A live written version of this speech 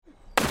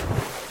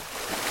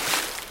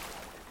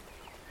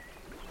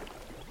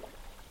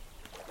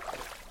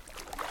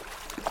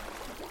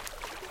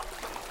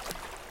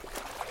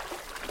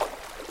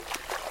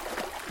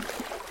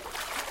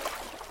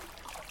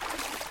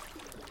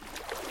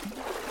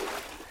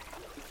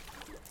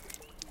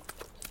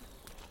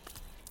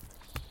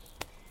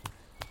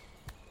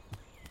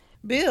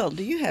Bill,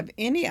 do you have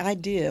any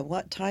idea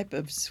what type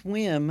of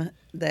swim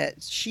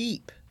that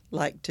sheep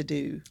like to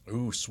do?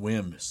 Ooh,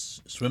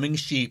 swimming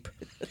sheep.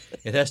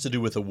 It has to do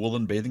with a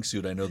woolen bathing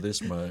suit. I know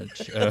this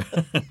much,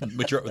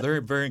 which are they're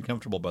very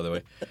uncomfortable, by the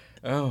way.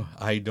 Oh,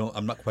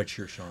 I'm not quite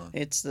sure, Sean.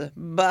 It's the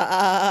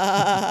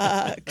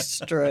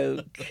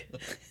backstroke.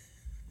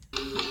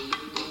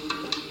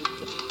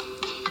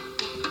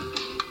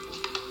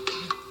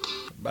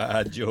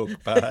 Bad joke,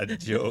 bad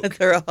joke.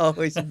 They're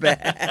always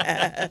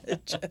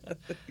bad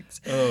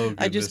jokes. Oh, goodness.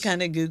 I just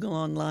kind of Google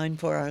online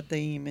for our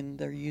theme, and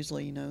they're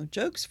usually,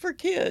 jokes for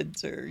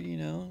kids or,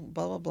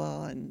 blah, blah,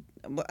 blah. And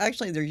well,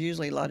 actually, there's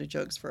usually a lot of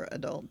jokes for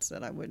adults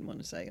that I wouldn't want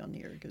to say on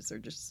here because they're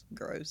just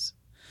gross.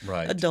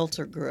 Right. Adults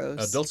are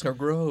gross. Adults are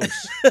gross.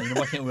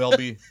 Why can't we all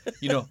be?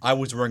 I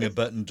was wearing a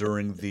button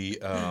during the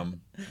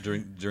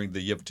during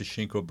the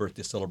Yevtushenko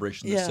birthday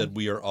celebration that said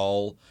we are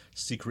all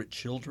secret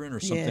children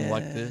or something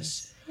like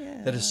this.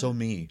 Yeah. That is so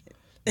me.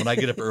 When I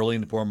get up early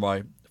and pour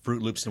my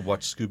Fruit Loops and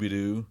watch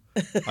Scooby-Doo,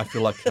 I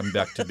feel like I'm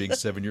back to being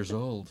 7 years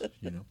old.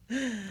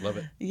 Love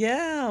it.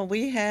 Yeah,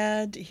 we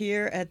had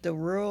here at the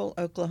Rural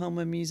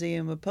Oklahoma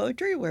Museum of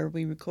Poetry, where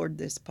we record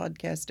this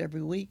podcast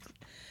every week.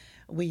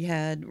 We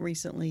had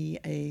recently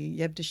a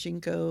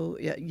Yevgeny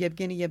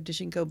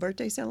Yevtushenko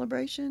birthday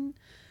celebration,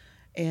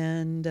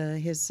 and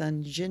his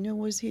son Zhenya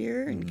was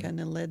here and kind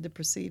of led the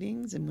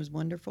proceedings and was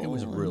wonderful. It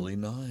was really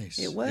nice.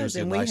 It was. It was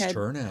And a we nice had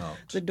turnout.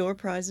 The door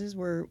prizes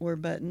were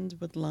buttons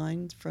with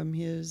lines from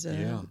his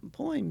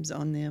poems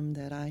on them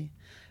that I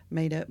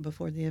made up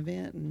before the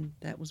event, and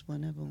that was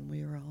one of them.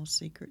 We were all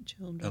secret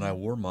children. And I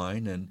wore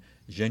mine, and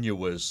Zhenya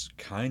was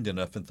kind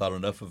enough and thought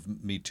enough of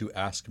me to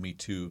ask me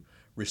to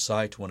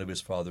recite one of his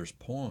father's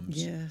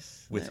poems.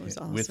 Yes, with that was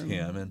him, awesome. with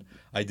him, and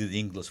I did the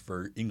English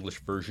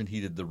version.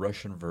 He did the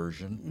Russian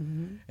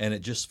version, and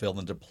it just fell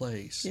into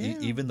place. Yeah.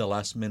 Even the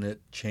last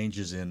minute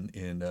changes in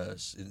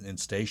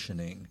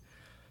stationing.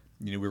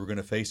 We were going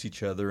to face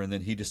each other, and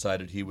then he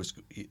decided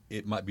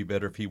it might be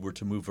better if he were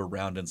to move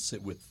around and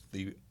sit with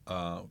the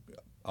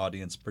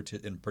audience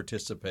and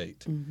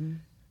participate.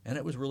 And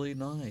it was really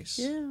nice.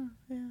 Yeah.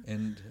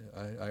 And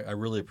I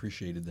really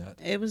appreciated that.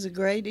 It was a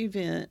great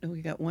event.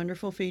 We got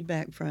wonderful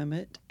feedback from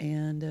it,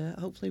 and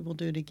hopefully we'll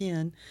do it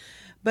again.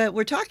 But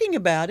we're talking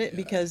about it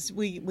because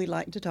we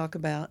like to talk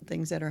about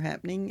things that are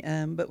happening,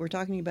 but we're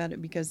talking about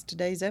it because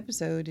today's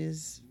episode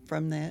is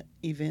from that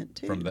event,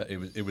 too. From that,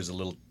 it was a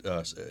little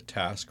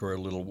task or a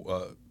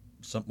little...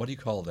 what do you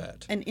call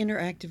that? An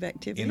interactive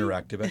activity.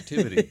 Interactive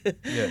activity,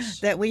 yes.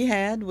 That we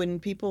had when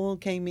people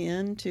came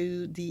in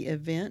to the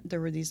event.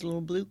 There were these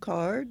little blue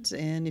cards,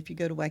 and if you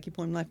go to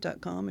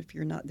wackypoemlife.com, if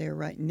you're not there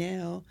right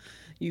now,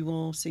 you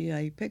will see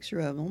a picture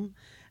of them.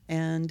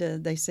 And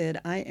they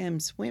said, I am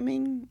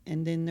swimming,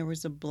 and then there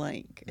was a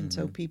blank. And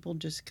so people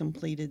just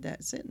completed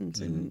that sentence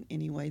in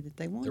any way that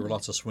they wanted. There were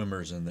lots of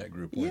swimmers in that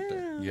group, weren't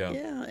there?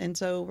 Yeah. And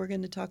so we're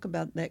going to talk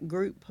about that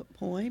group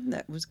poem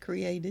that was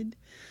created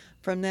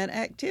from that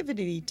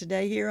activity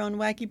today here on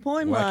Wacky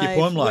Poem Life,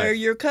 where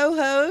your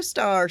co-hosts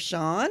are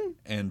Sean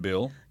and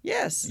Bill.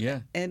 Yes.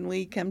 Yeah. And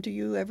we come to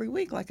you every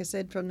week, like I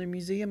said, from the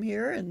museum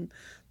here in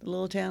the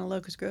little town of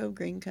Locust Grove,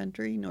 Green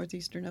Country,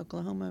 northeastern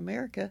Oklahoma,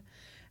 America,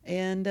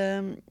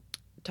 and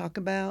talk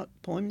about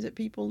poems that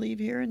people leave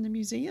here in the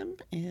museum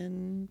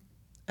and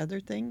other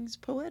things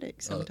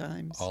poetic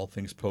sometimes. All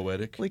things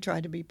poetic. We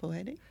try to be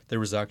poetic. There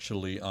was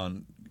actually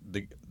on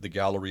the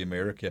Gallery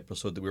America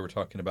episode that we were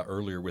talking about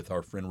earlier with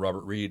our friend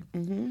Robert Reed,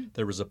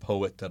 there was a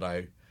poet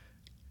that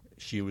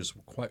she was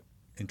quite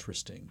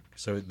interesting.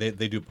 So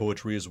they do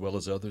poetry as well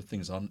as other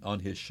things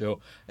on his show.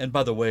 And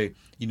by the way,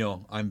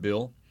 I'm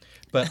Bill,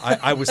 but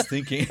I was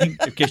thinking, in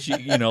case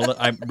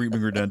I'm being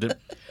redundant,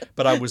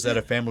 but I was at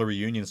a family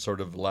reunion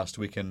sort of last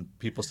week, and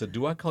people said,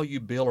 do I call you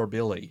Bill or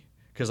Billy?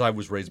 Because I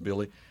was raised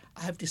Billy.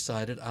 I've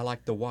decided I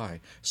like the Y.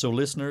 So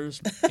listeners,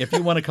 if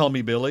you want to call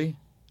me Billy,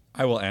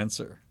 I will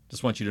answer.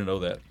 Just want you to know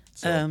that.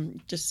 So.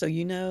 Just so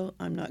you know,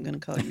 I'm not going to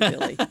call you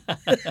Billy.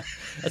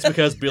 That's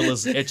because Bill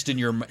is etched in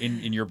your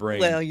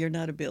brain. Well, you're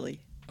not a Billy.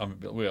 I'm a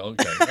Bill. Well,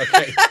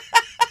 okay.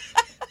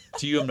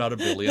 To you, I'm not a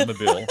Billy. I'm a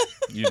Bill.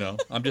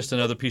 I'm just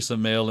another piece of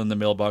mail in the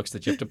mailbox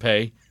that you have to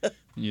pay.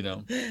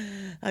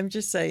 I'm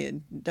just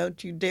saying,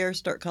 don't you dare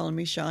start calling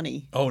me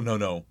Shawnee. Oh,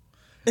 no.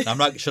 I'm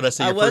not. Should I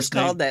say your first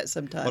name? I was called that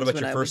sometimes. What about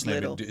when your I first was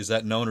name? little. Is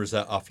that known or is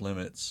that off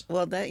limits?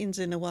 Well, that ends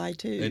in a Y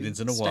too. It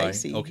ends in a Y.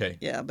 Stacey. Okay.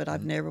 Yeah, but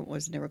I've never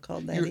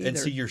called that either. And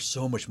see, you're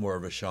so much more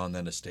of a Sean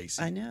than a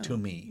Stacey. I know. To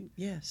me.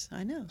 Yes,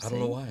 I know. I don't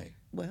know why.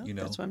 Well,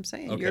 that's what I'm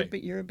saying. Okay.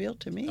 You're a Bill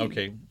to me.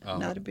 Okay.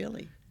 Not a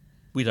Billy.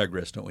 We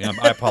digress, don't we?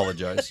 I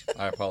apologize.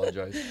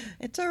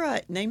 It's all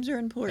right. Names are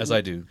important. As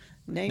I do.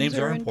 Names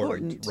are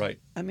important. Right.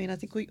 I mean, I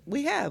think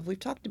we've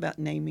talked about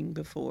naming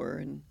before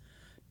and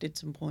did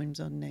some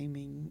poems on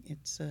naming.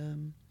 It's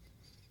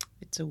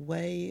a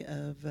way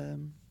of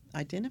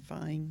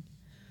identifying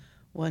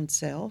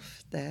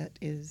oneself that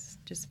is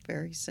just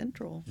very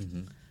central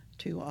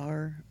to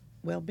our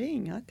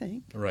well-being, I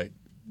think. Right.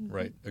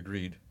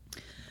 Agreed.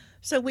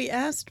 So we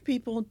asked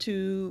people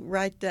to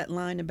write that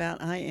line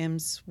about I am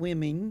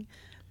swimming,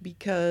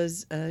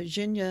 because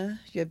Zhenya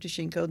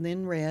Yevtushenko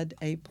then read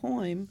a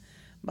poem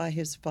by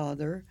his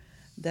father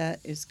that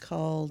is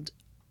called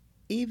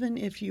Even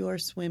If You Are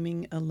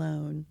Swimming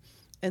Alone.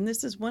 And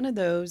this is one of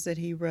those that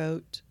he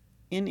wrote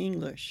in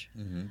English,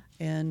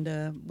 and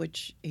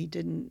which he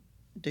didn't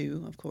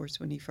do, of course,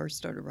 when he first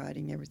started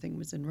writing. Everything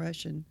was in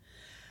Russian.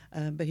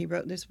 But he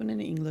wrote this one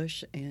in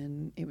English,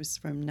 and it was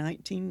from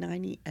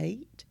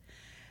 1998.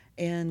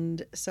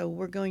 And so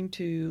we're going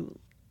to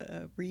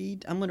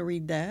read. I'm going to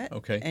read that.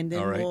 Okay. And then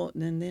All right.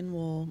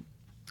 we'll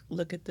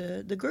look at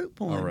the group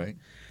poem. All right.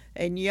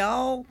 And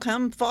y'all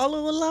come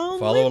follow along.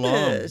 Follow with along.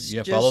 us.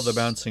 Yeah, Just follow the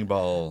bouncing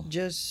ball.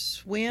 Just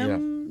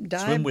swim,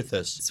 dive. Swim with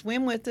us.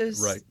 Swim with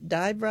us. Right.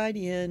 Dive right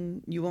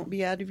in. You won't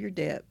be out of your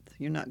depth.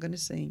 You're not going to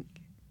sink.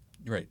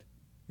 Right.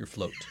 You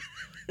float.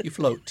 You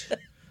float.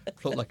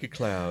 Float like a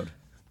cloud.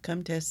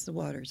 Come test the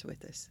waters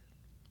with us.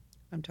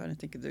 I'm trying to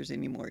think if there's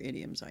any more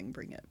idioms I can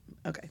bring up.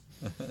 Okay.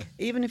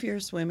 Even If You're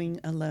Swimming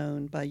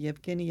Alone by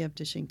Yevgeny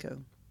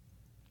Yevtushenko.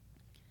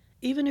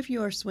 Even if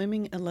you are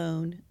swimming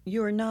alone,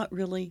 you are not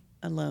really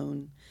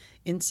alone.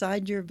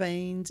 Inside your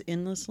veins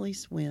endlessly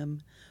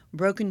swim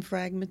broken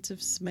fragments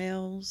of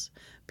smells,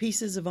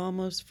 pieces of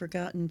almost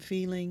forgotten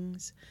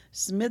feelings,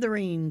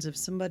 smithereens of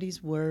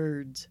somebody's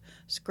words,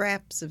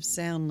 scraps of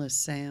soundless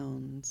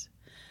sounds.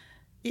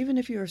 Even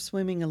if you are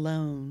swimming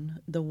alone,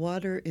 the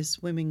water is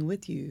swimming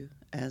with you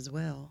as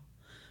well,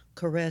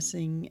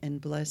 caressing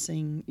and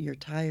blessing your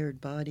tired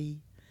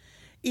body.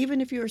 Even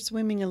if you are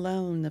swimming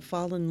alone, the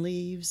fallen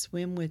leaves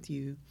swim with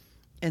you,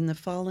 and the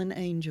fallen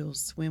angels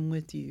swim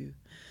with you.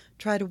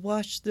 Try to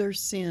wash their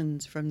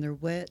sins from their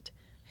wet,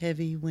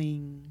 heavy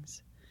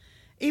wings.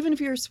 Even if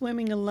you're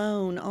swimming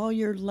alone, all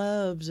your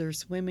loves are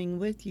swimming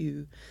with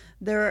you.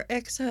 There are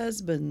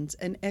ex-husbands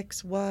and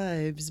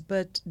ex-wives,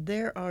 but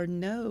there are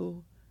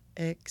no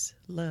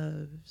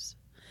ex-loves.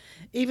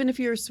 Even if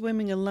you're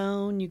swimming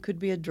alone, you could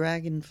be a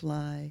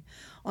dragonfly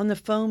on the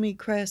foamy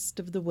crest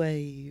of the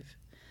wave.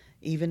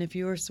 Even if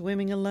you are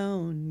swimming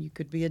alone, you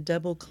could be a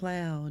double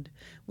cloud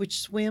which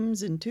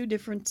swims in two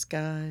different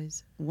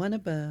skies, one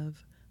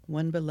above,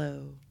 one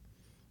below.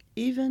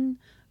 Even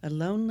a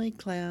lonely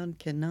cloud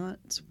cannot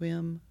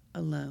swim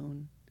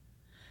alone.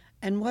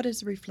 And what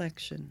is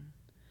reflection?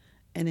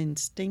 An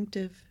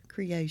instinctive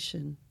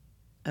creation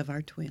of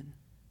our twin.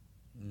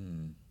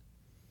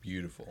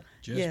 Beautiful.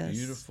 Just Yes.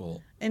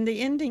 beautiful. And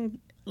the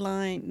ending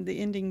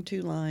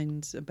two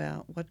lines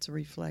about what's a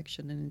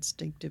reflection, an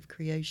instinctive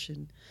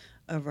creation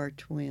of our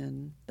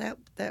twin.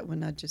 That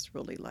one, I just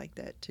really like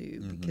that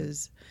too,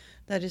 because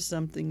that is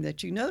something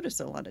that you notice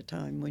a lot of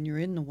time when you're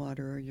in the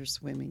water or you're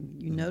swimming.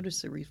 You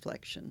notice a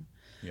reflection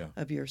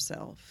of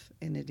yourself,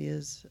 and it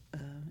is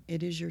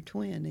your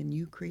twin, and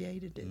you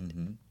created it.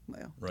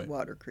 Well, Right. the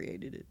water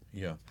created it.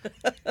 Yeah.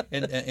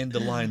 And the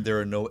line, there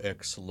are no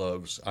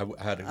ex-loves, I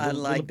had a I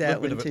like that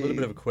one, little too.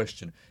 bit of a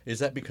question. Is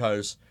that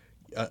because,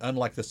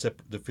 unlike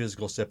the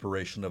physical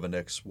separation of an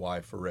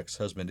ex-wife or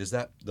ex-husband, is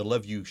that the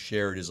love you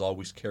shared is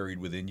always carried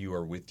within you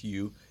or with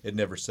you? It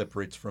never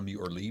separates from you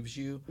or leaves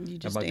you? You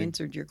just Am I being-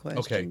 answered your question,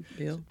 Okay.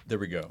 Bill. There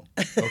we go.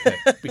 Okay.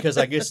 Because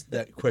I guess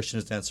that question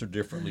is answered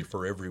differently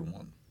for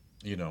everyone.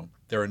 You know,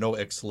 there are no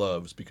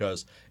ex-loves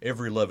because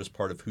every love is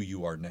part of who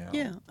you are now.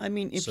 Yeah, I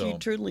mean, if So- you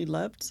truly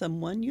loved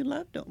someone, you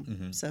loved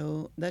them.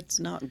 So that's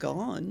not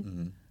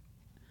gone.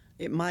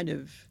 It might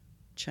have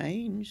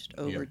changed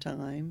over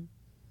time,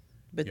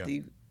 but Yeah.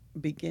 the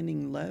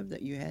beginning love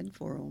that you had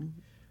for them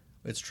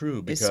It's true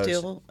is because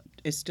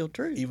still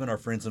true. even our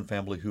friends and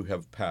family who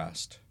have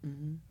passed,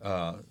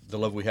 the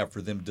love we have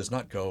for them does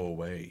not go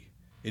away.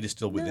 It is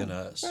still within No,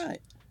 us.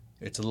 right.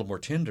 It's a little more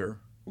tender.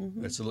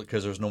 It's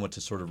because there's no one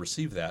to sort of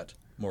receive that,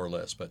 more or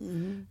less. But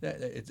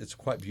it's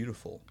quite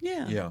beautiful.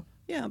 Yeah. Yeah.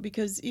 Yeah,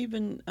 because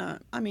even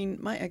I mean,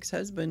 my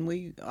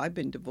ex-husband, I've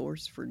been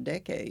divorced for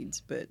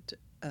decades, but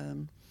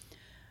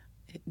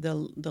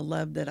the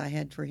love that I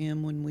had for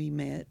him when we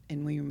met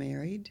and we were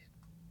married,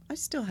 I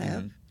still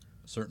have.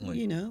 Certainly.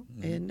 You know,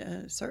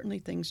 and certainly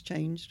things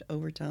changed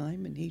over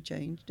time, and he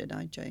changed, and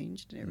I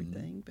changed, and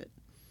everything. But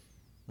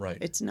Right.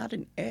 it's not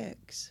an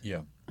ex.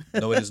 Yeah.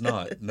 No, it is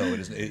not. No, it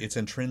isn't. It's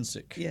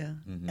intrinsic. Yeah,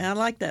 and I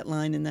like that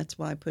line, and that's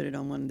why I put it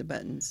on one of the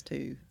buttons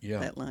too. Yeah,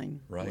 that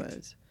line right.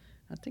 was.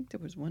 I think there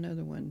was one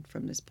other one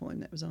from this poem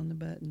that was on the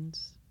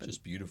buttons, but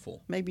Just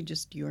beautiful. maybe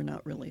just "You're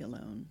Not Really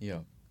Alone." Yeah.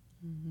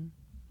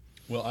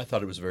 Well, I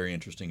thought it was a very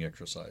interesting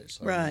exercise.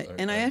 Right,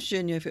 and I asked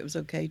Zhenya if it was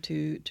okay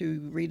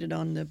to read it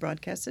on the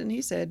broadcast, and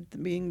he said,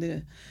 being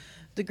the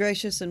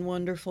gracious and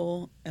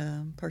wonderful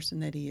person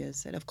that he is,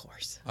 said, "Of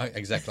course."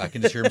 Exactly. I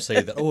can just hear him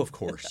say that. Oh, of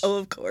course. Oh,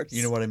 of course.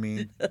 You know what I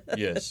mean?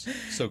 Yes.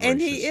 So gracious.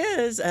 And he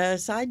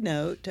is, side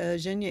note,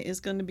 Zhenya is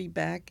going to be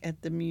back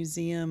at the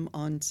museum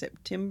on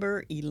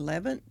September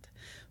 11th,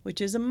 which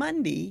is a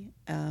Monday.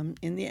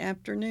 In the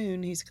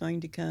afternoon, he's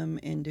going to come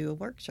and do a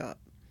workshop.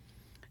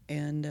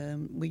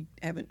 and we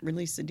haven't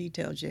released the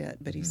details yet,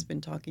 but he's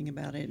been talking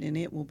about it, and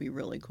it will be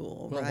really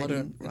cool. Well,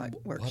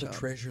 Workshop. what a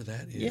treasure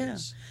that is. Yeah.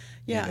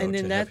 Yeah, and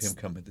then to that's have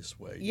him coming this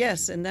way.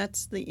 Yes, and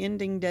that's the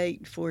ending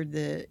date for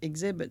the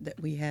exhibit that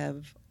we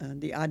have.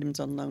 The items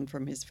on loan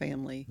from his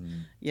family,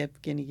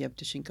 Yevgeny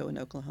Yevtushenko in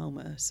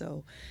Oklahoma.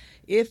 So,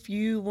 if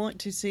you want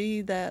to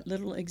see that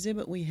little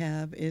exhibit we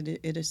have,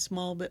 it is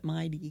small but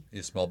mighty.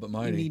 It's small but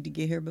mighty. You need to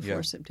get here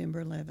before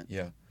September 11th.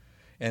 Yeah.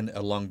 And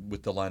along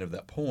with the line of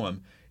that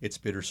poem, it's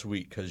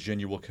bittersweet because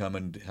Zhenya will come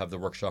and have the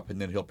workshop,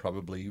 and then he'll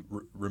probably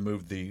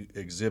remove the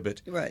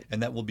exhibit. Right.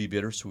 And that will be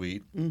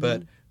bittersweet.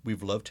 But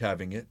we've loved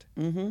having it.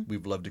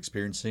 We've loved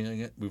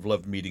experiencing it. We've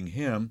loved meeting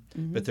him.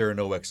 But there are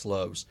no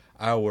ex-loves.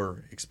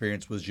 Our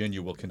experience with Zhenya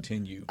will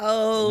continue.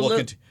 Oh,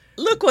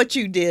 look what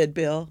you did,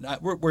 Bill.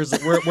 Where's the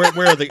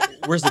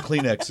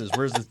Kleenexes?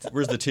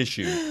 Where's the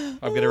tissue?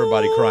 I've got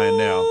everybody crying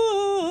now.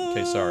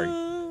 Okay,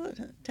 sorry.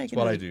 That's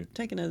what I do.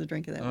 Take another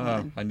drink of that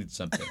wine. I need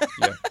something.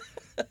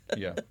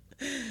 Yeah.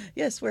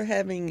 Yes, we're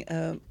having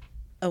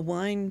a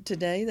wine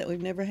today that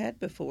we've never had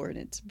before, and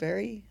it's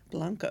very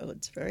blanco.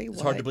 It's very white.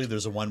 It's hard to believe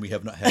there's a wine we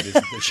have not had,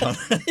 isn't it, Sean?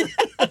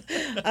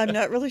 I'm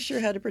not really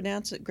sure how to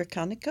pronounce it.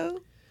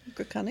 Griconico?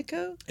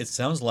 It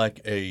sounds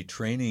like a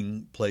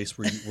training place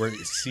where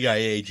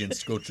CIA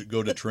agents go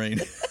to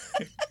train.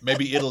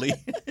 Maybe Italy.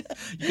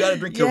 You got to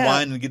drink your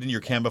wine and get in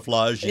your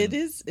camouflage. It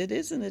is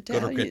an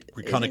Italian. Go to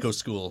Griconico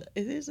school.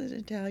 It is an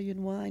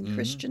Italian wine,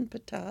 Christian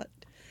Patat,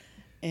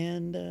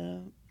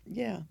 and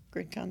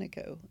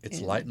Griconico.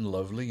 It's light and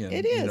lovely, and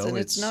it is, and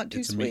it's not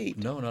too sweet.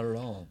 No, not at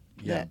all.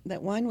 Yeah.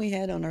 That wine we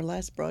had on our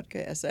last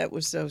broadcast, that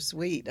was so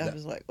sweet. I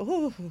was like,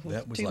 oh,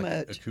 that was too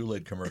like much. a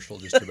Kool-Aid commercial,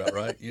 just about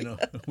right,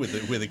 with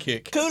a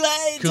kick.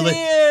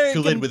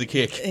 Kool-Aid with a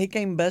kick. He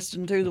came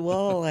busting through the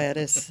wall at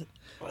us.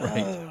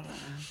 Right. Oh.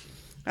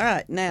 All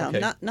right, now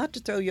not to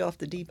throw you off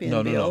the deep end,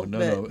 No.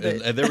 But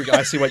and there we go.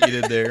 I see what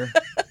you did there.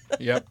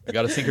 Yep,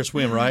 got to sink or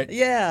swim, right?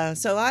 Yeah.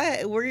 So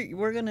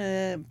we're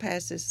gonna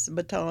pass this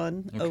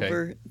baton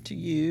over to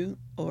you,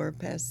 or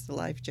pass the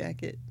life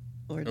jacket,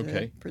 or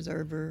the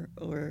preserver,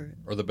 or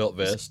the belt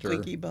vest,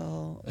 squeaky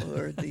ball,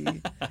 or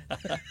the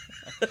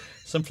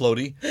some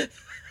floaty.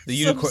 The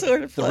unicorn,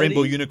 sort of the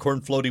rainbow unicorn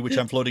floaty, which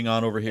I'm floating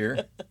on over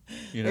here.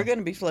 We're going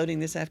to be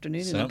floating this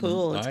afternoon in the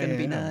pool. It's going to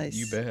be nice.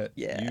 You bet.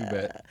 Yeah. You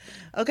bet.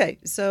 Okay,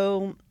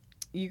 so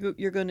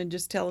you're going to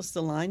just tell us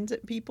the lines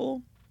that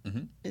people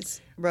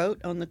wrote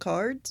on the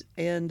cards,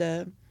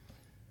 and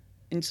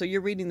so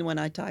you're reading the one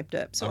I typed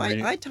up. So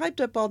I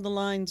typed up all the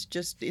lines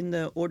just in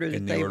the order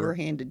that they were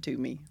handed to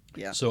me.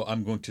 Yeah. So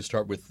I'm going to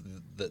start with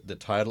the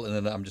title, and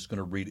then I'm just going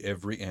to read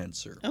every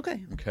answer.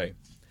 Okay. Okay.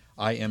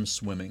 I am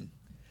swimming.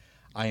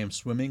 I am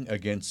swimming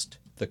against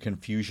the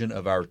confusion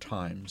of our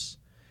times.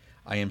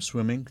 I am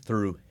swimming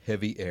through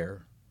heavy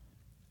air.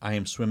 I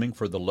am swimming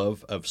for the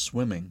love of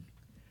swimming.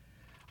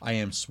 I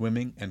am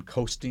swimming and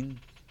coasting,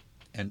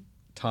 and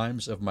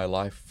times of my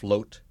life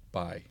float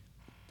by.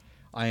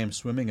 I am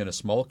swimming in a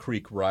small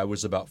creek where I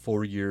was about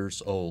 4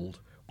 years old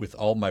with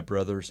all my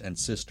brothers and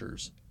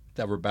sisters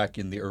that were back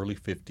in the early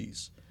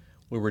 50s.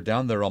 We were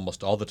down there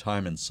almost all the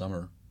time in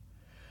summer.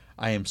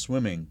 I am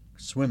swimming.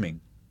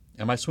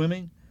 Am I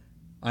swimming?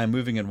 I am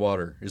moving in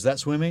water. Is that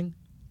swimming?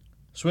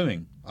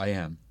 Swimming, I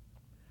am.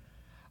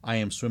 I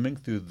am swimming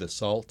through the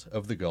salt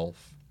of the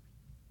Gulf.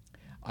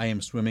 I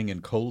am swimming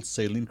in cold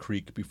Saline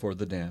Creek before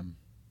the dam.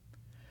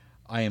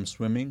 I am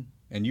swimming,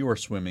 and you are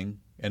swimming,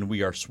 and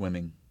we are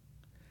swimming.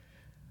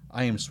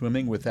 I am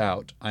swimming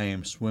without, I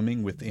am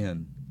swimming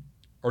within.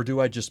 Or do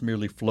I just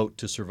merely float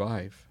to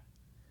survive?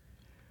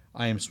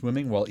 I am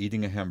swimming while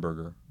eating a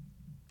hamburger.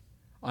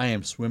 I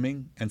am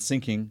swimming and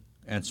sinking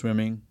and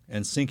swimming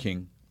and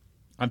sinking.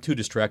 I'm too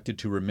distracted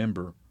to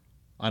remember.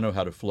 I know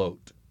how to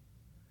float.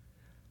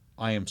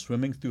 I am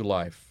swimming through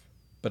life,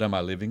 but am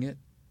I living it?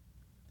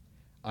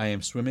 I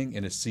am swimming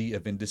in a sea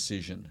of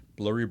indecision,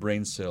 blurry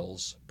brain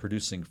cells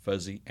producing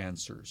fuzzy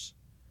answers.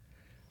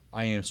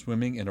 I am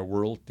swimming in a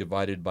world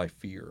divided by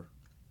fear.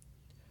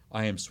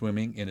 I am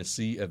swimming in a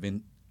sea of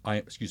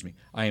I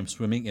am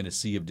swimming in a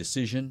sea of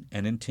decision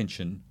and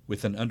intention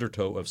with an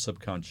undertow of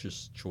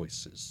subconscious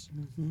choices.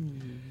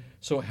 Mm-hmm.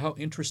 So how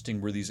interesting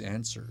were these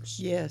answers?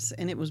 Yes,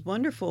 and it was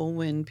wonderful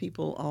when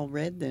people all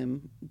read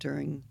them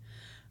during,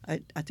 I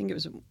think it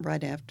was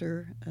right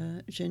after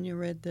Zhenya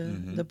read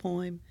the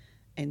poem,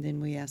 and then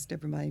we asked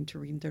everybody to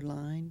read their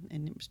line,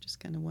 and it was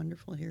just kind of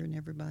wonderful hearing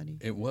everybody.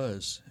 It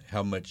was,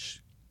 how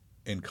much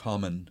in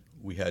common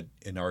we had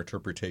in our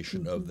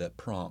interpretation of that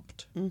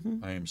prompt,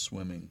 I am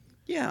swimming.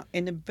 Yeah,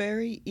 and a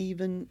very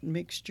even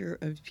mixture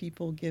of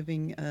people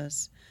giving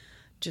us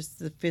just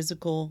the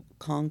physical,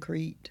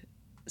 concrete,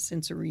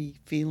 sensory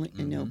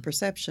feeling,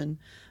 perception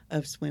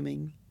of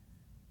swimming,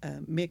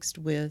 mixed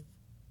with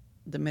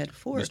the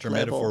metaphoric Mr. level.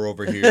 Metaphor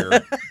over here.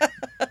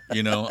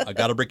 I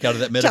got to break out of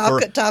that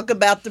metaphor. Talk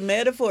about the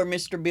metaphor,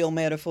 Mr. Bill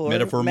Metaphor.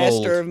 Metaphor Master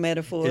mold. of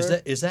metaphor.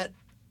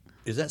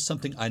 Is that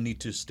something I need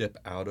to step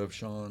out of,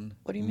 Sean?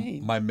 What do you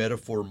mean? My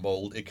metaphor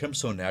mold. It comes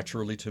so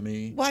naturally to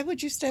me. Why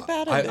would you step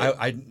out of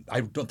it?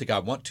 I don't think I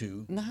want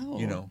to.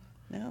 No.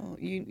 No,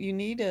 you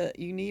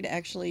need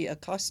actually a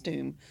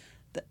costume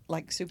that,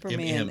 like Superman.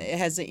 MM. It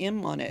has an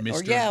M on it.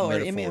 Mr. Or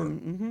Metaphor.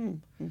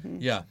 MM.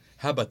 Yeah.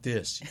 How about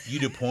this? You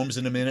do poems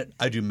in a minute.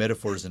 I do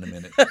metaphors in a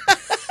minute.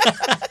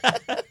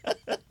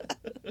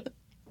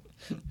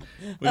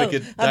 We make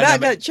a I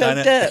about got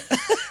choked up.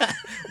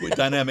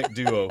 Dynamic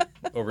duo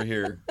over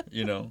here,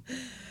 you know.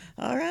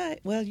 All right.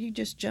 Well, you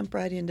just jump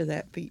right into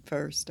that feet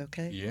first,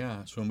 okay?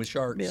 Yeah, swim with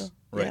sharks. Bill.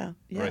 Right.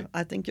 Yeah. Right.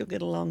 I think you'll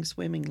get along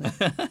swimmingly.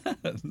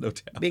 No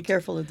doubt. Be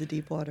careful of the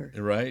deep water.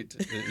 Right.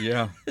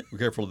 Yeah. Be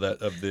careful of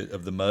that of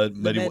the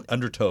muddy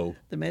undertow.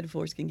 The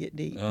metaphors can get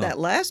deep. Oh. That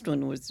last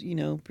one was,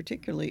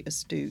 particularly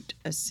astute.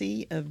 A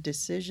sea of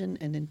decision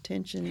and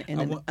intention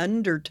and an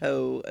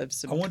undertow of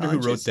subconscious I wonder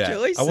who wrote that.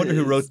 choices. I wonder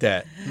who wrote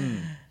that.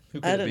 Who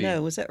could I it don't be?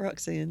 know. Was that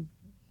Roxanne?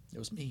 It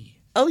was me.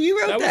 Oh, you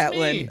wrote That was that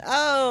me. one.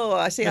 Oh,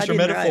 I see. I Mr. didn't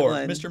Metaphor.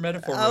 write one. Mr.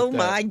 Metaphor wrote Oh that.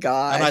 my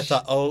gosh! And I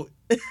thought, oh,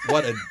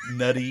 what a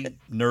nutty,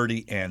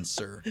 nerdy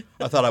answer.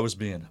 I thought I was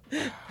being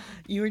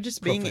you were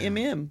just being profound.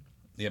 MM.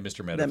 Yeah,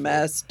 Mr. Metaphor. The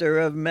master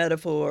of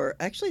metaphor.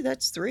 Actually,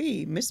 that's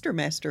 3. Mr.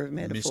 Master of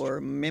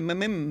Metaphor.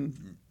 MMM.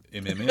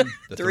 MMM.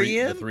 The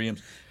 3M? The 3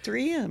 M's.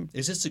 3M.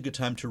 Is this a good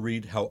time to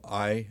read how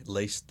I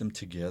laced them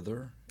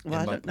together? Well,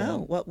 I don't know.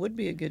 What would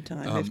be a good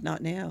time, if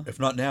not now?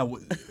 If not now,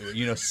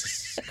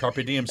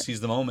 carpe diem,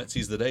 seize the moment,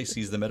 seize the day,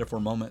 seize the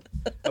metaphor moment.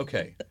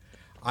 Okay.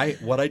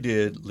 What I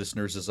did,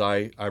 listeners, is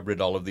I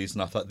read all of these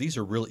and I thought these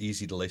are real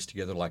easy to lace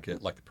together like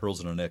the pearls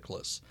in a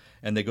necklace,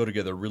 and they go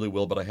together really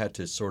well. But I had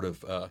to sort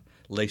of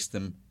lace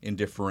them in a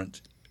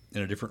different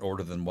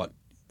order than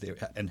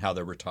how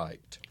they were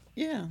typed.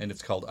 Yeah. And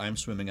it's called "I'm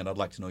Swimming," and I'd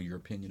like to know your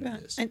opinion of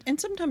this.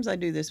 And sometimes I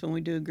do this when we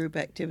do a group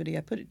activity.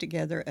 I put it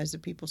together as the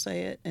people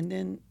say it, and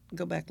then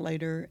go back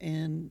later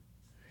and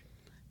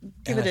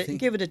give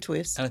it a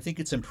twist. And I think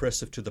it's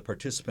impressive to the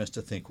participants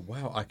to think,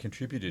 "Wow, I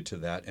contributed to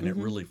that, and it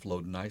really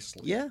flowed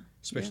nicely." Yeah.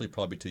 Especially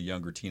probably to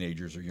younger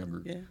teenagers or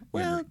younger. Yeah.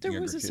 Well,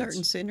 there was a kids.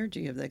 certain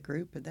synergy of that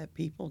group of that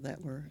people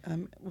that were.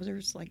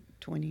 There's like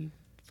 24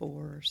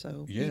 or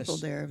so people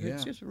there.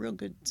 It's just a real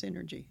good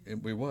synergy.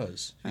 It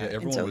was. Yeah, and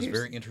everyone so was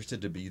very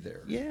interested to be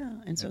there. Yeah,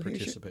 and so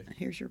participate.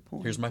 Here's your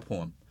poem. Here's my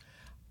poem.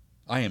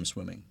 I am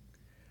swimming.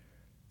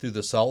 Through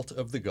the salt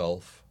of the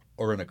Gulf,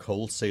 or in a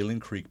cold sailing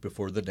creek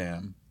before the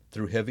dam,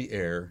 through heavy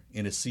air,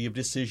 in a sea of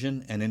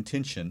decision and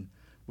intention,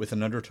 with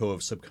an undertow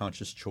of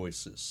subconscious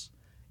choices,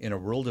 in a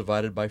world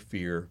divided by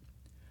fear,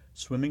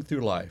 swimming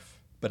through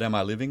life. But am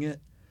I living it?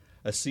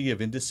 A sea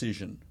of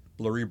indecision,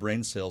 blurry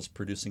brain cells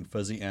producing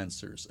fuzzy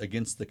answers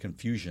against the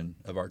confusion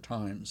of our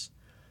times.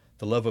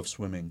 The love of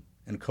swimming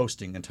and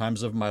coasting and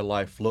times of my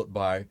life float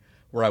by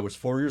where I was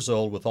 4 years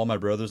old with all my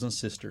brothers and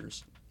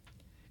sisters.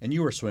 And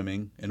you are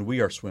swimming, and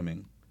we are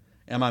swimming.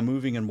 Am I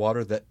moving in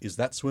water that is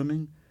that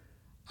swimming?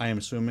 I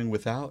am swimming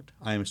without,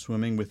 I am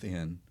swimming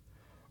within.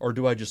 Or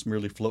do I just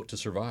merely float to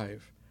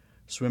survive?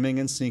 Swimming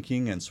and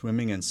sinking and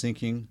swimming and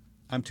sinking,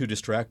 I'm too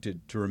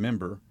distracted to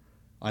remember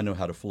I know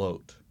how to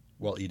float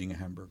while eating a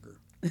hamburger.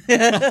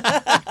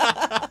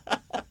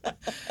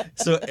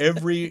 So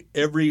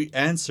every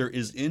answer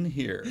is in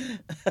here,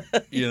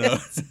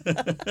 but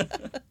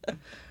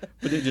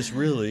it just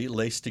really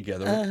laced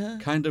together,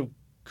 kind of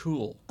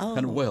cool,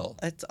 kind of well.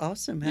 That's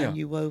awesome how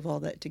you wove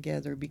all that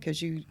together,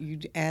 because you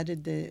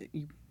added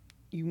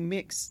you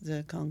mixed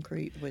the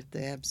concrete with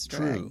the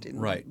abstract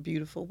in a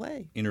beautiful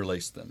way.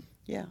 Interlaced them.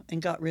 Yeah,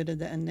 and got rid of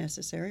the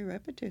unnecessary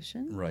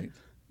repetition. Right.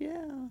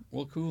 Yeah.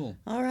 Well, cool.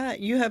 All right,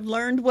 you have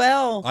learned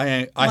well.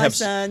 I have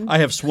swum. I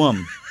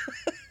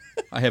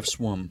have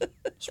swum.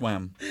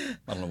 Swam.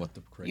 I don't know what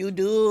the correct. You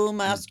do,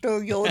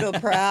 Master Yoda,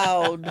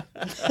 proud.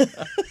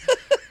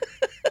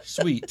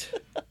 Sweet.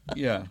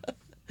 Yeah.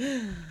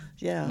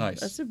 Yeah. Nice.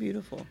 That's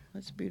beautiful.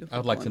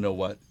 I'd like to know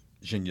what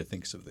Zhenya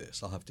thinks of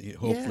this. I'll have to.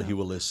 Hopefully, he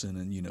will listen,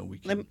 and we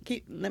can.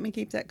 Let me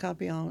keep that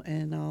copy on,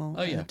 and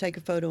I'll take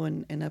a photo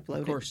and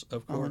upload it.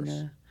 Of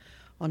course.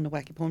 On the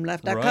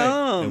wackypoemlife.com.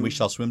 Right. And we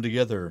shall swim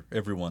together,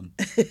 everyone.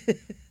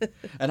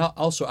 And I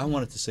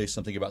wanted to say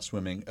something about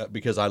swimming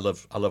because I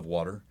love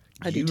water.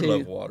 I do you too.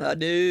 love water. I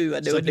do.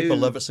 Some people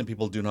love it, some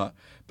people do not.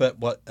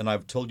 But and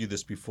I've told you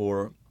this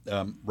before,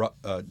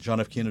 John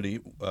F. Kennedy,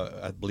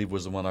 I believe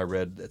was the one I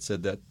read, that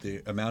said that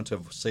the amount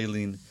of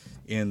saline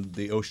in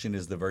the ocean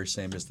is the very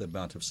same as the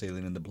amount of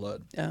saline in the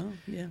blood. Oh,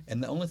 yeah.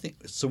 And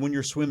so when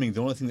you're swimming,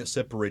 the only thing that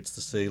separates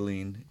the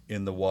saline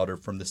in the water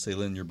from the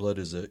saline in your blood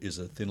is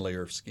a thin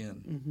layer of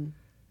skin. Mm-hmm.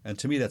 And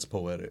to me, that's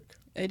poetic.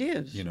 It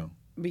is.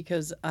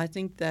 Because I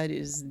think that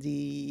is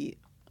the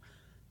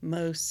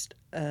most,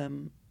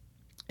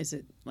 is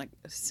it like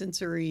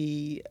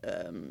sensory,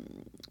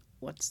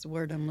 what's the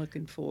word I'm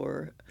looking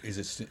for?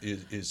 Is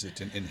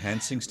it an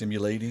enhancing,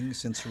 stimulating,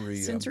 sensory?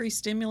 Sensory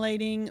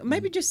stimulating,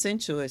 maybe just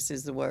sensuous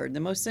is the word. The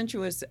most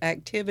sensuous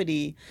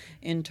activity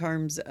in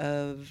terms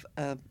of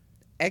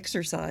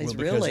exercise,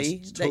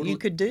 really, that you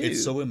could do.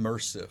 It's so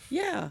immersive.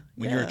 Yeah.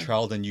 When you're a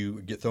child and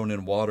you get thrown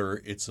in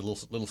water, it's a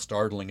little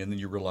startling, and then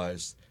you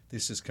realize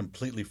this is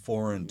completely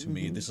foreign to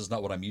me. This is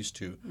not what I'm used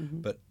to,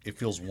 but it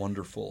feels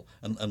wonderful.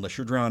 Unless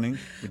you're drowning,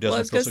 it doesn't Well, I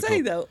was feel going to so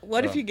say cool. though,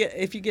 what if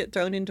you get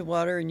thrown into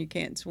water and you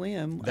can't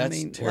swim? That's I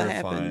mean,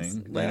 terrifying. what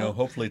happens? Well,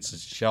 Hopefully it's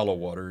shallow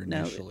water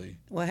no, initially.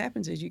 what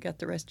happens is you got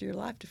the rest of your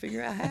life to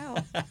figure out how.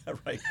 Right.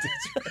 That's right.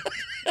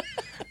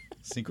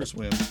 Sink or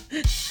swim.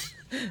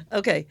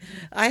 Okay,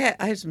 I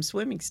have some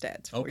swimming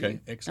stats for you. Okay,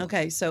 excellent.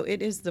 Okay, so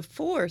it is the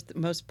fourth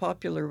most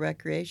popular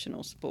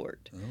recreational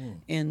sport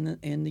in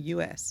the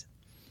U.S.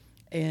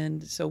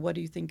 And so, what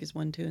do you think is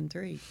 1, 2, and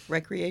 3?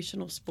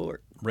 Recreational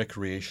sport.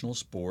 Recreational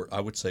sport,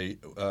 I would say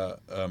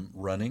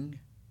running.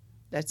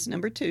 That's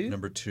number 2.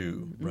 Number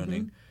 2,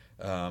 running.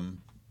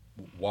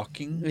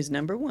 Walking. Is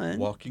number 1.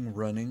 Walking,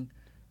 running.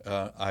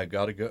 I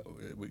gotta go.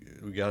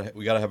 We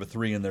gotta have a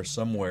 3 in there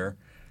somewhere.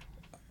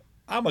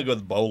 I'm gonna go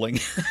with bowling.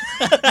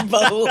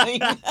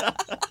 Bowling.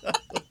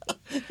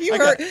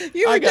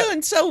 You were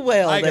doing so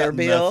well there,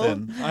 Bill.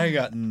 Nothing. I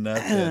got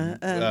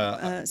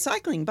nothing.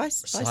 Cycling,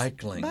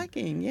 cycling.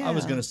 biking. Yeah. I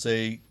was gonna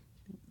say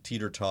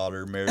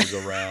teeter-totter,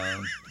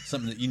 merry-go-round,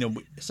 something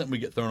we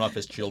get thrown off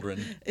as children.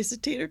 Is a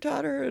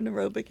teeter-totter an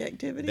aerobic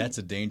activity? That's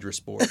a dangerous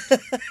sport.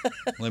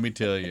 Let me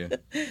tell you.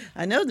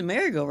 I know the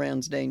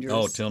merry-go-round's dangerous.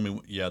 Oh, tell me,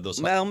 yeah, those.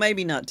 Well,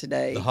 maybe not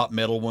today. The hot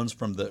metal ones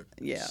from the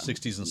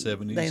 60s and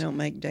 70s. They don't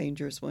make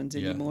dangerous ones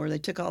anymore. They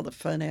took all the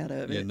fun out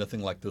of it. Yeah,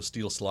 nothing like those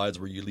steel slides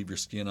where you leave your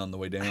skin on the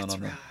way down. That's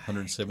on right. a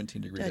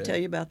 117-degree day. Did I tell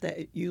you about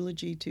that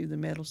eulogy to the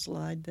metal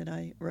slide that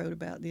I wrote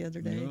about the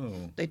other day?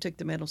 No. They took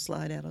the metal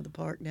slide out of the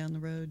park down the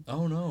road.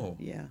 Oh, no.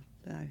 Yeah,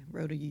 I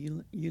wrote a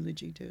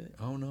eulogy to it.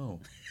 Oh, no.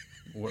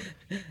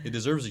 It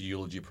deserves a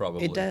eulogy,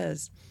 probably. It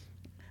does.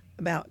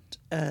 About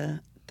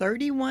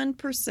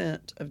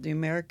 31% of the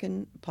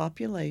American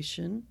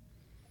population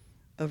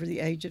over the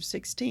age of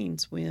 16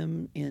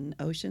 swim in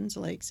oceans,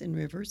 lakes, and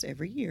rivers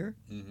every year.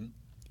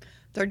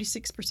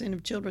 36%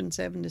 of children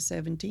 7 to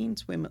 17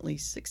 swim at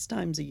least 6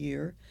 times a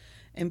year,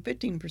 and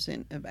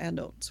 15% of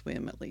adults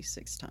swim at least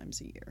 6 times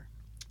a year.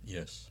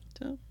 Yes.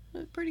 So,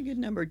 a pretty good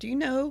number. Do you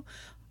know,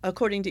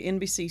 according to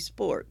NBC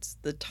Sports,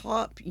 the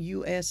top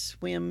U.S.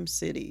 swim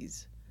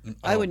cities?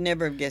 I would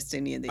never have guessed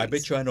any of these. I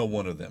bet you I know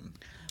one of them.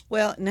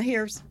 Well, now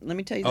let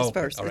me tell you this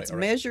okay. first. All right, it's all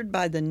right. measured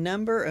by the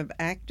number of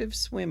active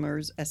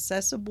swimmers,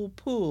 accessible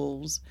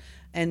pools,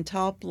 and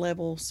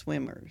top-level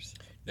swimmers.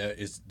 Now,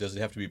 does it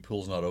have to be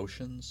pools, not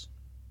oceans?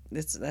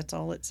 That's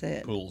all it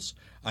said. Pools.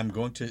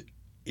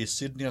 Is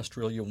Sydney,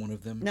 Australia one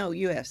of them? No,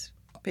 U.S.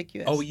 Pick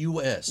U.S. Oh,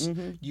 U.S.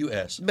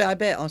 U.S. But I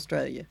bet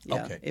Australia,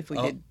 yeah, Okay. if we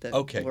did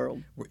the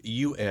world.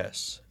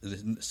 U.S.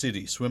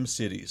 Cities, swim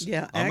cities.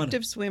 Yeah,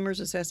 active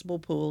swimmers, accessible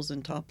pools,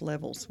 and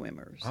top-level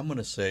swimmers. I'm going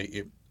to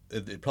say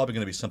it's probably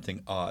going to be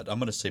something odd. I'm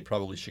going to say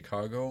probably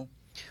Chicago.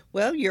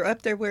 Well, you're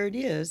up there where it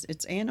is.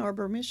 It's Ann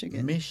Arbor,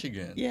 Michigan.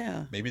 Michigan.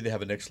 Yeah. Maybe they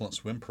have an excellent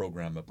swim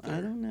program up there.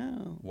 I don't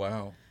know.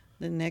 Wow.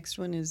 The next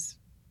one is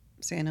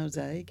San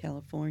Jose,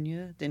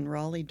 California. Then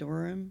Raleigh,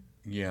 Durham.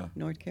 Yeah.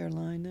 North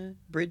Carolina.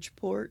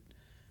 Bridgeport,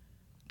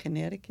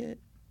 Connecticut.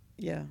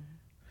 Yeah.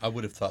 I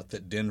would have thought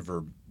that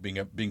Denver,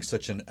 being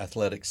such an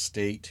athletic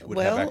state, would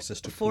have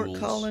access to Fort pools.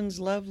 Collins,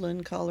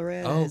 Loveland,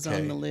 Colorado is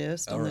on the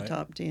list, on the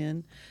top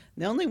 10.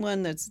 The only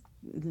one that's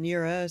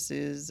near us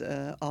is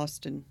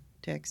Austin,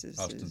 Texas.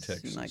 Austin,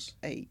 Texas. Like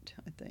 8,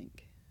 I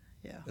think.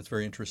 Yeah. That's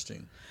very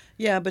interesting.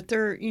 Yeah, but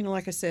they're,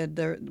 like I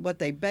said, what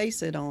they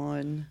base it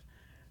on,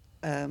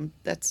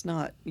 that's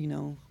not,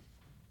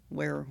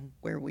 where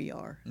we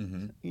are,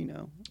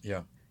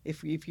 Yeah.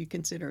 If you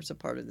consider us a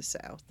part of the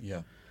South.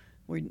 Yeah.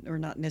 We're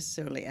not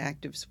necessarily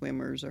active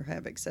swimmers or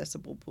have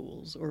accessible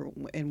pools,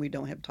 and we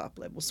don't have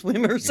top-level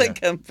swimmers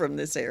that come from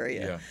this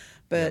area. Yeah.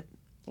 But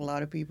a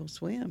lot of people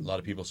swim. A lot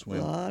of people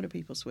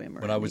swim.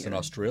 When I was in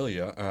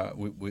Australia,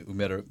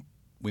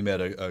 we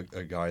met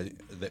a guy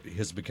that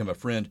has become a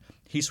friend.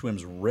 He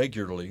swims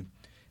regularly,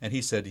 and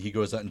he said he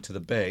goes out into the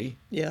bay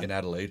in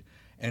Adelaide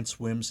and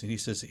swims. And he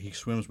says he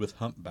swims with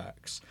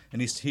humpbacks,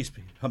 and he's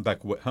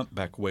humpback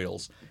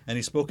whales. And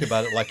he spoke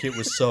about it like it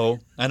was so.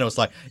 I know, it's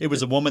like it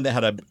was a woman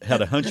that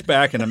had a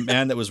hunchback and a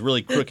man that was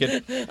really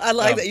crooked. I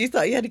like that. You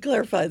thought you had to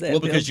clarify that. Well,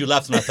 because you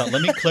laughed, and I thought,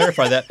 let me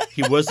clarify that.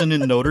 He wasn't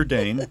in Notre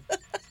Dame.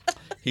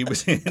 He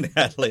was in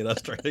Adelaide,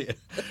 Australia.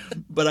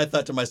 But I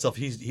thought to myself,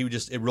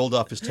 it rolled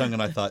off his tongue,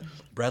 and I thought,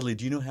 Bradley,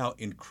 do you know how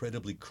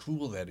incredibly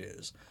cruel that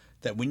is?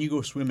 That when you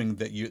go swimming,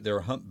 there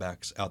are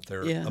humpbacks out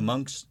there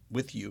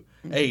with you.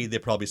 Mm-hmm. They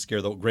probably scare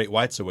the great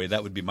whites away.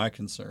 That would be my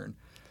concern.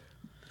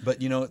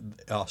 But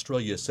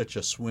Australia is such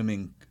a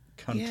swimming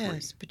country.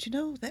 Yes, but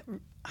that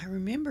I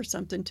remember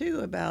something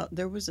too about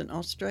there was an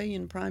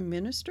Australian prime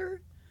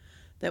minister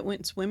that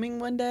went swimming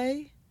one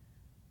day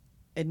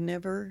and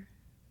never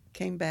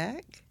came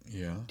back.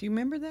 Yeah. Do you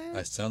remember that?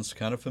 That sounds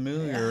kind of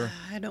familiar.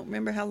 I don't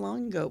remember how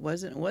long ago it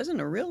wasn't. It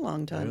wasn't a real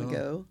long time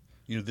ago.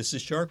 This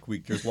is Shark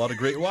Week. There's a lot of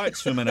great whites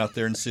swimming out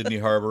there in Sydney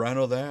Harbor. I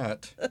know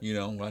that.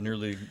 I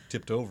nearly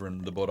tipped over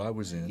in the boat I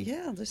was in.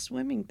 Yeah, the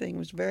swimming thing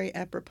was very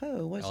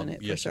apropos, wasn't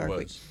it, for Shark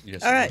Week?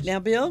 Yes, All right, now,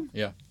 Bill.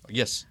 Yeah.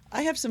 Yes.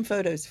 I have some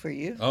photos for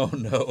you. Oh,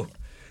 no.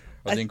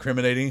 Are they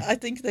incriminating? I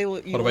think they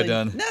will. What have I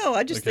done? No,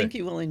 I just think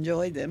you will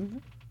enjoy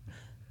them.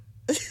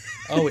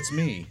 Oh, it's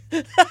me.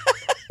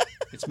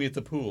 It's me at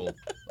the pool.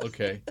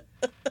 Okay.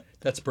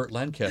 That's Burt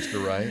Lancaster,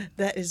 right?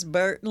 That is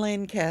Burt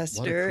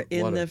Lancaster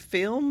in the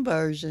film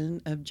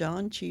version of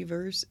John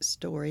Cheever's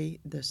story,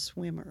 The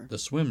Swimmer. The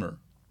swimmer.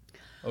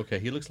 Okay,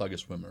 he looks like a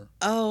swimmer.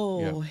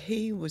 Oh,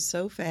 he was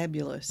so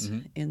fabulous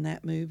in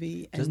that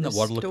movie. Doesn't that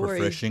water look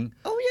refreshing?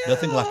 Oh, yeah.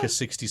 Nothing like a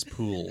 60s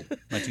pool.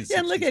 1960s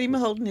Yeah, look at him pool.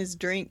 holding his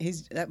drink.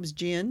 That was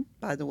gin,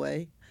 by the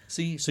way.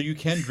 See, so you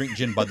can drink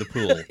gin by the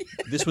pool. Yes.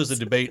 This was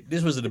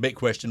a debate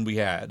question we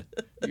had.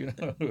 You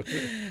know?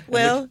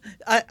 Well,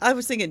 I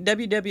was thinking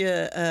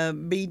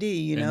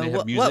WWBD, you know,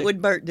 what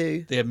would Burt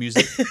do? They have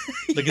music.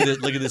 Look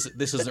at this.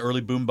 This is an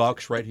early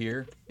boombox right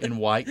here in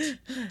white.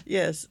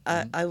 Yes,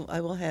 I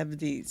will have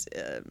these.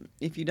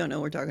 If you don't know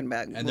what we're talking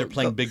about. And they're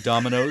playing big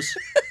dominoes.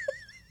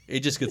 It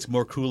just gets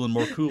more cool and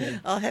more cool.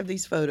 I'll have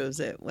these photos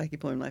at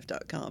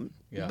wackypoemlife.com.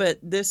 Yeah. But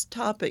this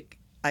topic,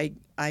 I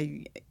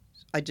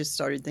just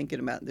started thinking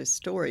about this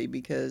story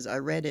because I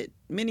read it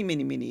many,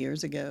 many, many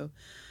years ago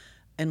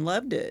and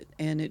loved it.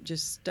 And it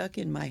just stuck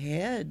in my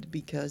head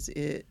because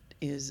it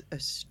is a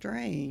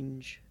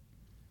strange,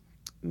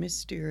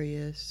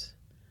 mysterious,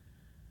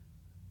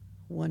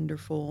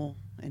 wonderful,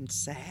 and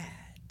sad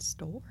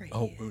story.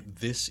 Oh,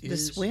 this is... The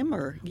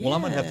Swimmer. Yes. Well,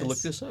 I'm going to have to look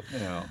this up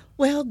now.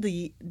 Well,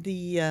 the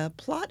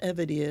plot of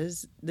it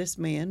is this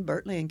man,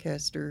 Burt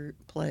Lancaster,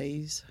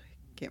 plays,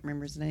 can't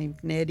remember his name,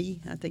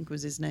 Neddy, I think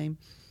was his name.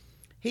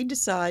 He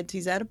decides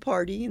he's at a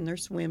party and they're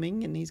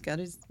swimming and he's got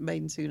his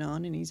bathing suit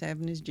on and he's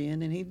having his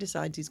gin and he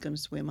decides he's going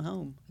to swim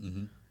home.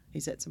 Mm-hmm.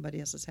 He's at somebody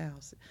else's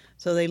house.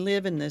 So they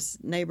live in this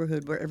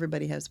neighborhood where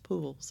everybody has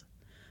pools.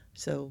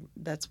 So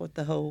that's what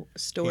the whole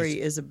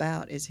story is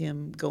about, is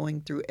him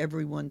going through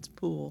everyone's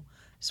pool,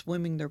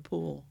 swimming their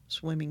pool,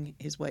 swimming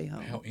his way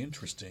home. How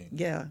interesting.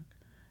 Yeah.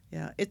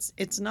 Yeah.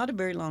 It's not a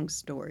very long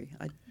story.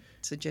 I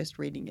suggest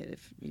reading it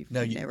if you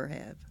never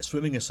have.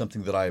 Swimming is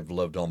something that I've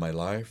loved all my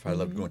life. I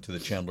loved going to the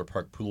Chandler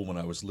Park pool when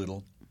I was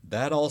little.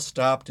 That all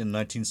stopped in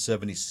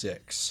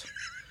 1976.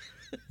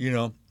 You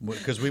know,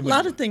 because we went, a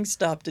lot of things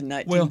stopped in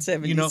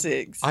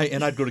 1976. Well, you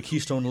know, I'd go to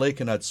Keystone Lake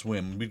and I'd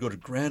swim. We'd go to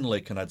Grand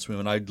Lake and I'd swim,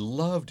 and I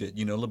loved it.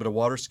 You know, a little bit of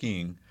water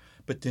skiing.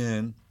 But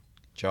then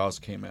Jaws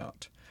came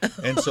out.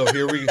 And so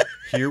here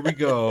we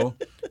go.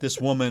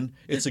 This woman,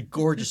 it's a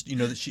gorgeous, you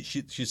know,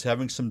 she's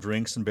having some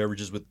drinks and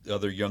beverages with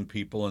other young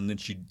people, and then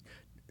she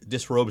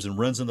disrobes and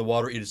runs in the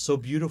water. It is so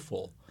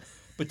beautiful.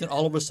 But then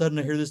all of a sudden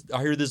I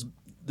hear this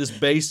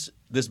bass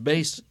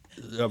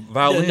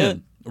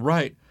violin,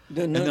 right?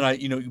 And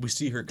then we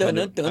see her kind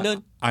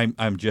of,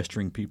 I'm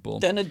gesturing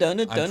people. I'm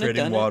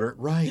treading water,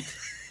 right?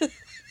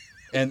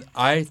 And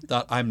I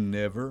thought, I'm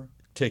never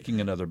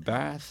taking another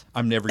bath.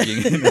 I'm never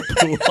getting in the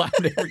pool. I'm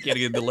never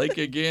getting in the lake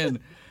again.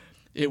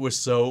 It was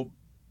so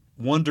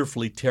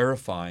wonderfully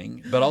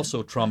terrifying, but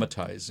also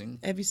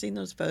traumatizing. Have you seen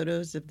those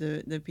photos of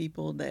the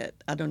people that,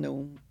 I don't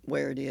know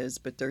where it is,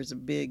 but there's a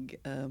big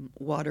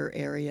water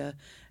area,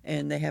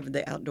 and they have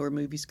the outdoor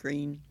movie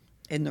screen,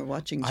 and they're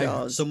watching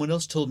Jaws. Someone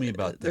else told me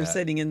about that. They're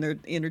sitting in their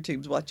inner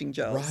tubes watching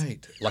Jaws.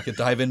 Right. Like a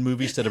dive-in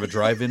movie instead of a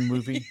drive-in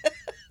movie.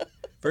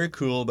 Very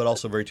cool, but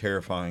also very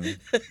terrifying,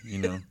 you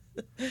know.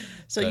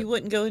 So you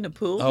wouldn't go in a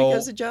pool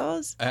because of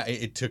Jaws?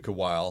 It took a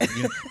while,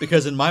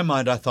 because in my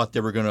mind I thought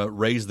they were going to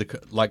raise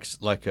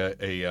like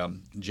a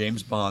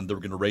James Bond. They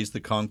were going to raise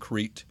the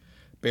concrete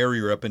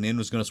barrier up, and in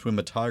was going to swim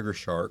a tiger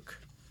shark.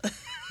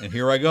 And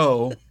here I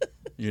go,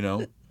 you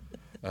know.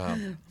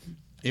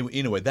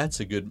 Anyway, that's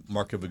a good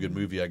mark of a good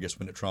movie, I guess,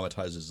 when it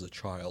traumatizes a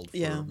child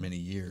for many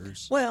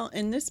years. Well,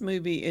 in this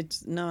movie,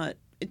 it's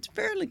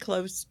fairly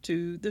close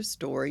to the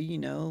story, you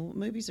know.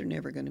 Movies are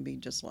never going to be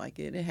just like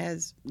it. It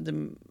has,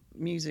 the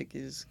music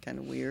is kind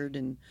of weird,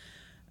 and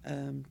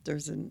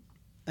there's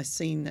a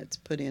scene that's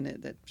put in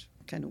it that's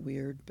kind of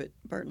weird, but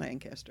Burt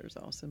Lancaster is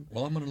awesome.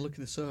 Well, I'm going to look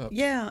this up.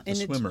 Yeah, and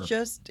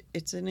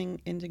it's an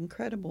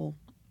incredible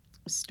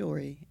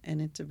story,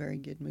 and it's a very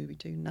good movie,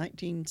 too.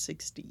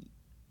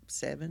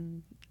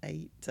 1967,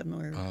 8,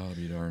 somewhere. Oh,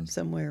 be darned.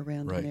 Somewhere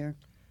around in there.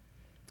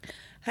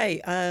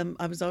 Hey,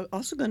 I was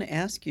also going to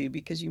ask you,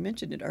 because you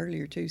mentioned it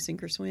earlier, too,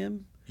 sink or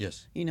swim.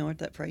 Yes. You know where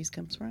that phrase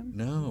comes from?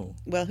 No.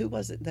 Well, who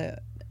was it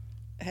that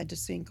had to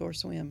sink or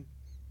swim?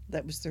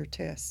 That was their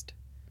test.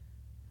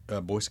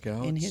 Boy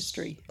Scouts? In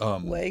history.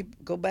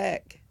 Go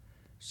back.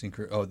 Sink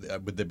or,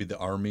 would that be the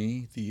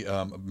Army, the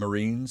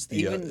Marines,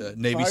 the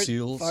Navy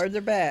SEALs?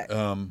 Farther back.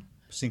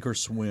 Sink or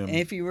swim. And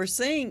if you were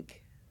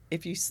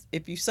if you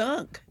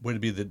sunk. Would it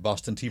be the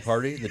Boston Tea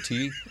Party? The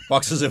tea?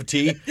 Boxes of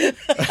tea?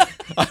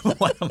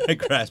 What am I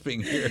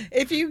grasping here?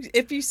 If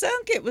you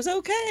sunk, it was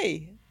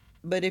okay.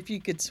 But if you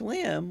could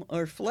swim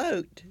or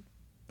float,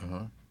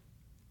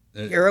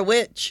 you're a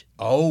witch.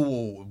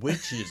 Oh,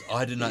 witches.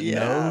 I did not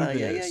know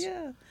this.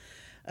 Yeah.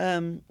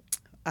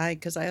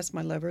 Because I asked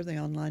my lover, the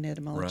online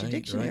etymology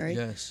dictionary,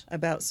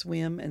 about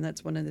swim, and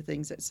that's one of the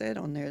things that said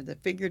on there. The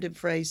figurative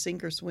phrase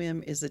sink or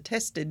swim is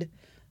attested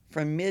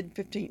from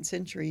mid-15th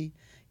century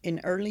in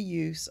early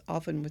use,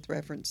 often with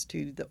reference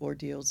to the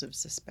ordeals of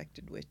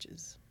suspected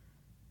witches.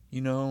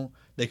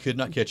 they could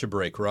not catch a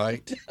break,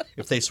 right?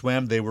 If they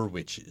swam, they were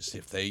witches.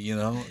 If they,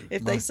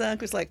 If they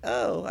sunk, it's like,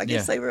 oh, I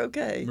guess they were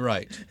okay.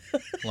 Right.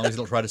 As long as they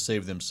don't try to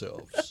save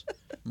themselves.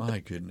 My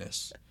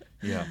goodness.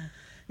 Yeah.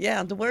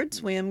 Yeah, the word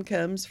swim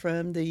comes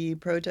from the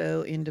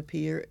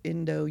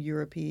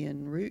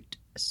Proto-Indo-European root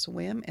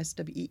swim,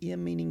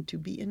 S-W-E-M, meaning to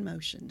be in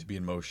motion. To be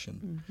in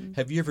motion. Mm-hmm.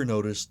 Have you ever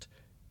noticed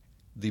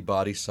the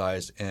body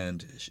size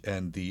and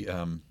the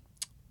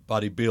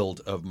body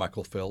build of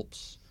Michael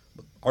Phelps?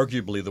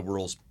 Arguably the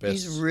world's best.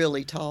 He's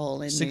really tall.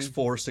 6'4",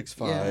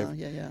 6'5".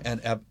 Yeah.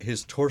 And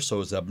his torso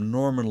is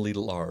abnormally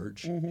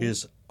large. Mm-hmm.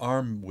 His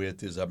arm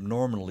width is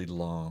abnormally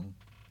long.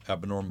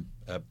 Abnormal.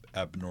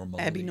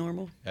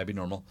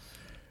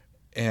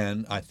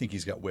 And I think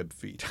he's got webbed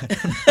feet.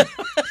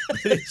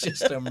 It's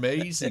just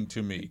amazing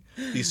to me.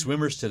 These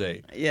swimmers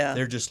today,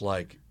 they're just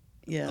like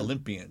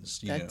Olympians.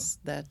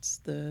 That's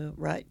the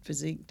right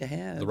physique to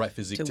have. The right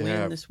physique to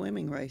win the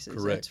swimming races.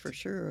 Correct. That's for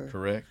sure.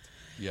 Correct.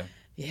 Yeah.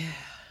 Yeah.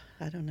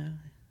 I don't know.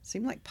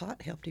 Seemed like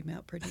pot helped him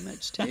out pretty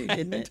much too,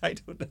 didn't it? I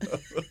don't know.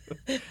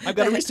 I've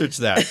got to research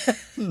that.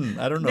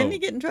 I don't know. Didn't he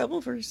get in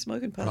trouble for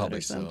smoking pot Probably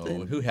or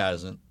something? So. Who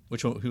hasn't?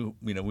 Which one? Who?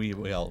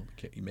 We all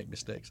make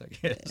mistakes, I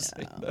guess.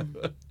 Yeah.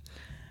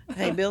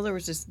 Hey, Bill, there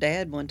was this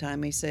dad one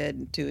time, he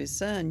said to his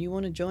son, "You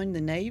want to join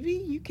the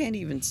Navy? You can't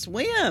even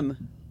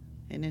swim."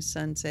 And his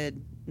son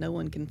said, "No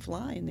one can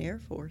fly in the Air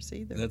Force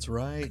either." That's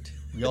right.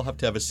 We all have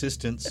to have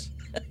assistance.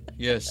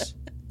 Yes.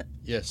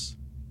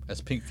 As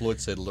Pink Floyd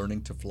said,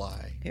 learning to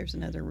fly. Here's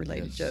another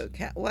related joke.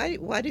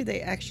 Why do they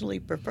actually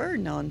prefer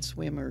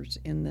non-swimmers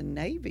in the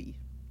Navy?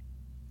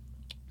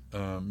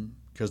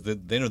 Because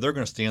they know they're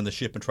going to stay on the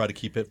ship and try to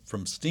keep it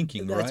from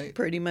stinking, right? That's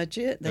pretty much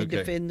it. They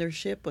defend their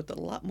ship with a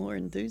lot more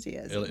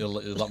enthusiasm. A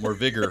lot more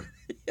vigor.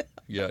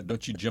 Yeah,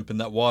 don't you jump in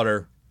that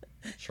water.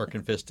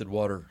 Shark-infested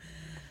water.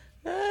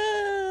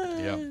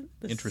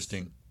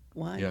 Interesting.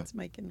 Wine's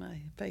making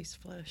my face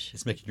flush.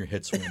 It's making your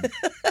head swim.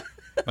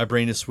 My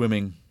brain is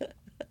swimming.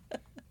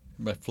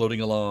 By floating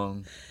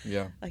along.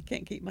 Yeah. I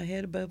can't keep my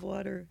head above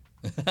water.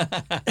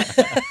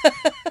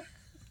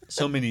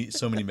 So many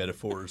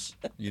metaphors,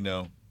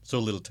 so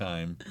little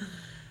time.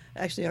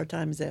 Actually, our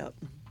time is out.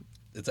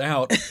 It's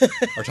out.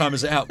 Our time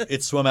is out.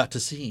 It's swum out to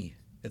sea.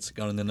 It's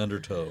gone in an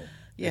undertow.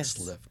 Yes.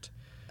 It's left.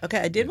 Okay,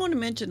 I did want to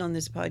mention on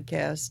this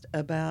podcast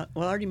I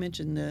already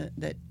mentioned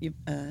that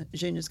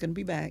Zhenya's going to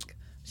be back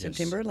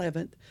September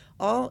 11th.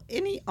 All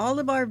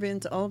of our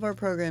events, all of our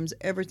programs,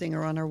 everything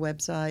are on our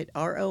website,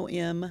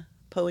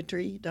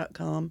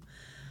 rompoetry.com.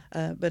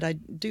 But I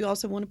do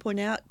also want to point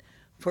out,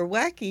 for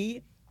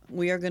Wacky,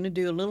 we are going to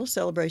do a little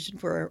celebration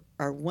for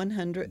our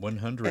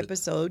 100th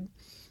episode,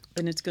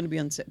 and it's going to be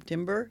on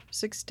September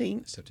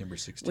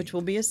 16th. Which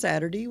will be a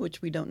Saturday,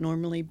 which we don't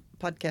normally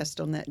podcast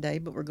on that day,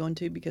 but we're going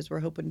to because we're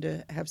hoping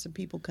to have some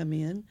people come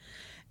in.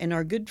 And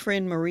our good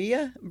friend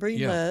Maria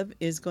Breedlove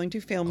is going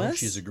to film us.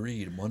 She's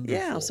agreed. Wonderful.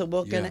 Yeah, so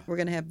we're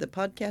going to have the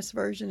podcast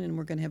version, and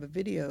we're going to have a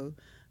video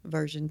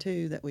version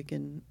too that we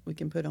can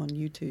put on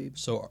YouTube.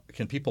 So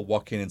can people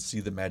walk in and see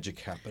the magic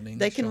happening?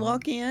 They can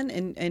walk in,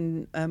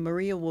 and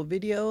Maria will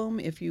video them.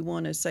 If you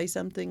want to say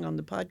something on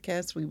the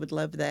podcast, we would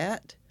love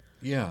that.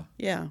 Yeah.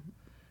 Yeah.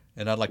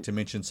 And I'd like to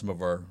mention some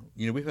of our,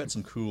 we've had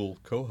some cool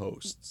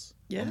co-hosts.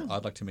 Yeah.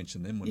 I'd like to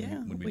mention them when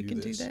we can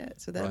do this. Do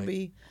that. So that'll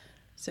be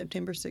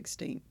September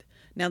 16th.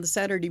 Now, the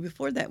Saturday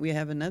before that, we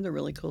have another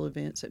really cool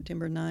event.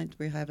 September 9th,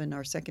 we're having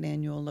our second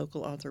annual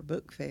local author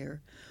book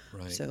fair.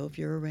 Right. So if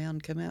you're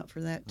around, come out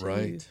for that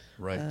too.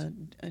 Right.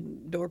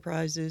 And door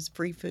prizes,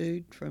 free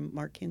food from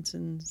Mark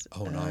Henson's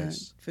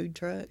nice. Food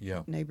truck,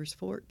 Neighbor's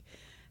Fork,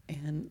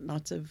 and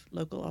lots of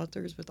local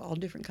authors with all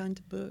different kinds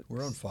of books.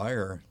 We're on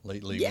fire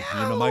lately.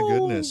 My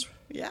goodness.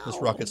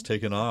 This rocket's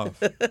taken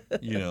off,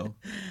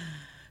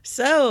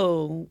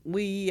 So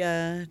we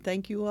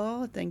thank you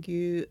all. Thank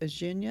you,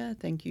 Zhenya.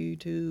 Thank you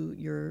to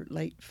your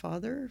late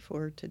father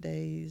for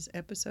today's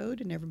episode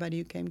and everybody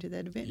who came to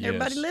that event. And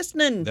everybody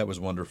listening. That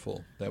was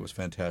wonderful. That was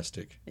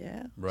fantastic.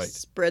 Yeah. Right.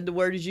 Spread the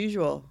word as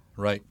usual.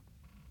 Right.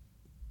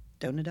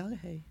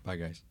 Donadagahe. Bye,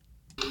 guys.